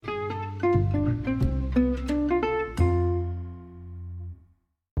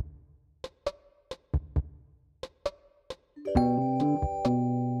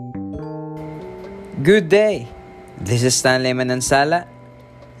Good day! This is Stanley Manansala,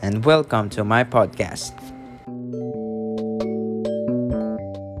 and welcome to my podcast.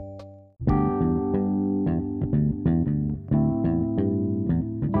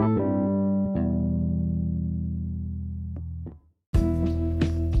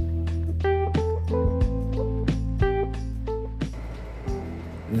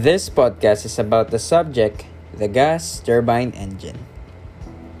 This podcast is about the subject, the gas turbine engine.